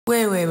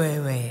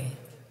Wait.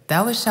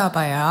 That was shot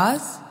by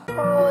Oz?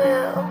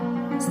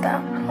 Well,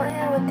 stop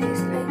playing with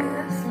these niggas.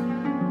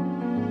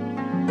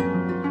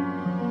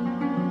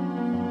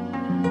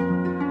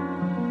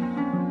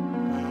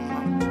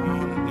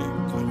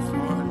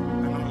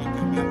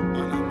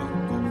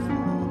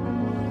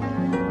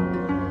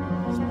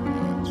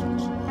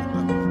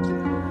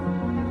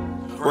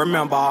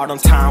 Remember all them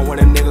times when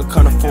a nigga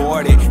couldn't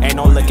afford it. Ain't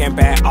no looking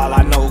back, all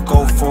I know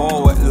go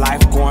forward.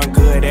 Life going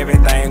good,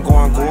 everything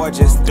going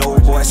gorgeous.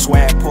 Dope boy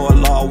swag,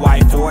 pull up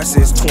white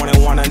forces.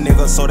 21 a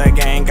nigga, so that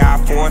gang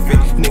got forfeit.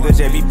 Niggas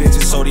just be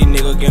bitches, so these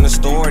niggas getting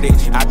started.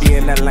 I be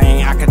in the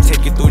lane, I can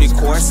take you through these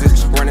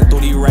courses. Running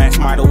through these racks,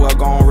 might as well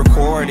go and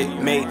record it.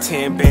 Make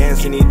 10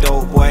 bands in these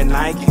dope boy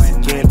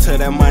Nikes. Getting to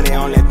that money,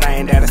 only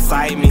thing that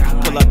excite me.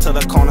 Pull up to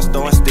the corner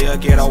store and still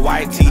get a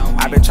white tee.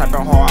 I been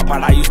trapping hard,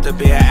 but I used to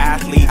be an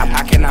athlete.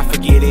 I cannot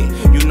forget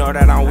it, you know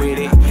that I'm with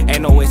it.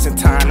 Ain't no wasting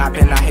time, I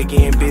been out here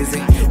getting busy.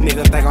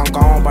 Niggas think I'm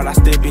gone, but I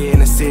still be in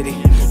the city.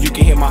 You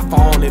can hit my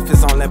phone if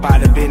it's only by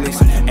the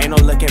business. Ain't no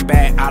looking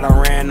back, I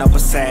done ran up a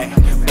sack.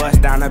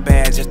 Bust down a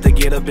bag just to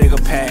get a bigger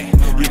pack.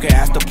 You can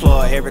ask the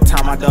plug every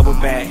time I double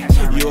back.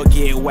 You'll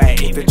get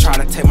whacked if you try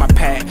to take my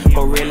pack.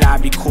 But really I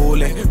be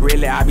coolin',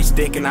 really I be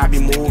sticking, I be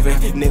moving.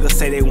 Niggas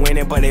say they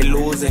winning, but they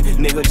losing.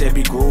 Niggas just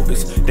be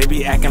groupies, they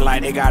be acting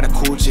like they got a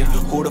coochie.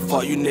 Who the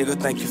fuck you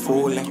niggas think you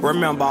foolin'?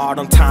 Remember all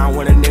them times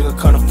when a nigga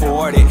couldn't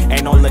afford it.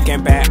 Ain't no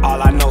looking back,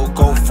 all I know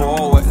go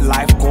forward.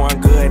 Life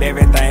going good,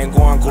 everything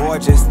going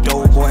gorgeous.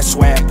 Dope boy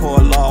swag,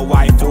 pull up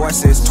white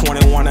forces.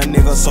 21 a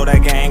nigga, so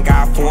that gang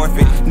got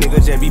forfeit.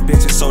 Niggas just be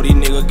bitches, so these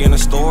niggas getting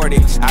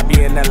started. I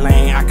be in the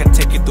lane, I can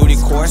take you through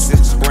these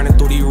courses. Running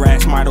through these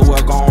racks, might as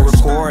well go and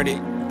record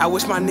it. I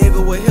wish my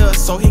nigga would here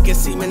so he can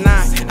see me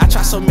now. I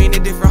try so many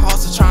different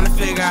hustles trying to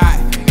figure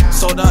out.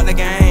 Sold up the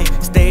game,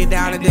 stayed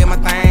down and did my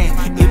thing.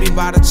 It be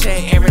by the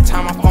check every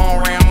time my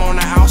phone ran, I'm on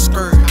the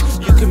outskirts.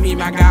 You can meet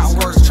me, I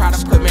got works, try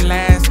to put me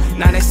last.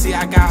 Now they see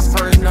I got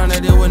first, none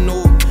of it was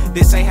new.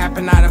 This ain't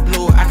happen out of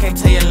blue, I can't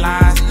tell you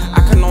lies,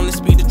 I can only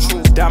speak the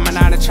truth. Dumbing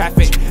out of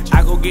traffic,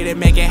 I go get it,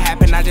 make it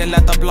happen, I just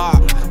left the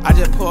block. I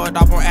just pulled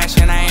off on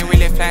action, I ain't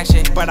really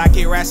flashing, but I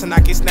get rats and I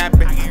get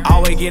snapping.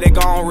 Always get it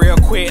gone real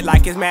quick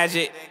like it's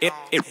magic.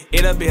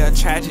 It'll be a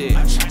tragic.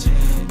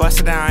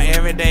 Bust it down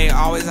every day,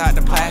 always out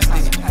the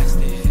plastic.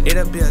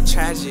 It'll be a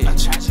tragic.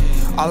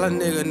 All a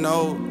nigga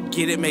know,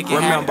 get it, make it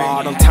happen. Remember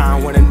all them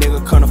times when a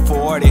nigga couldn't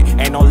afford it.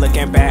 Ain't no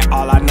looking back,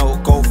 all I know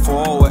go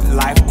forward.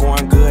 Life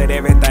going good,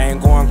 everything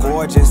going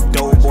gorgeous.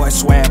 Dope boy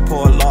swag,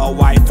 pull up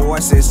white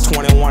forces.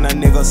 21 a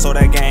nigga, so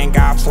that gang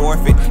got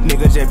forfeit.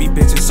 Niggas just be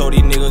bitches, so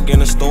these niggas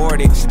getting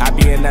started. I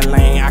be in the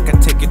lane, I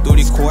can take you through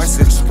these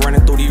courses.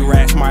 Running through these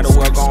racks, might as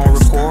well go and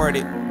record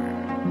it.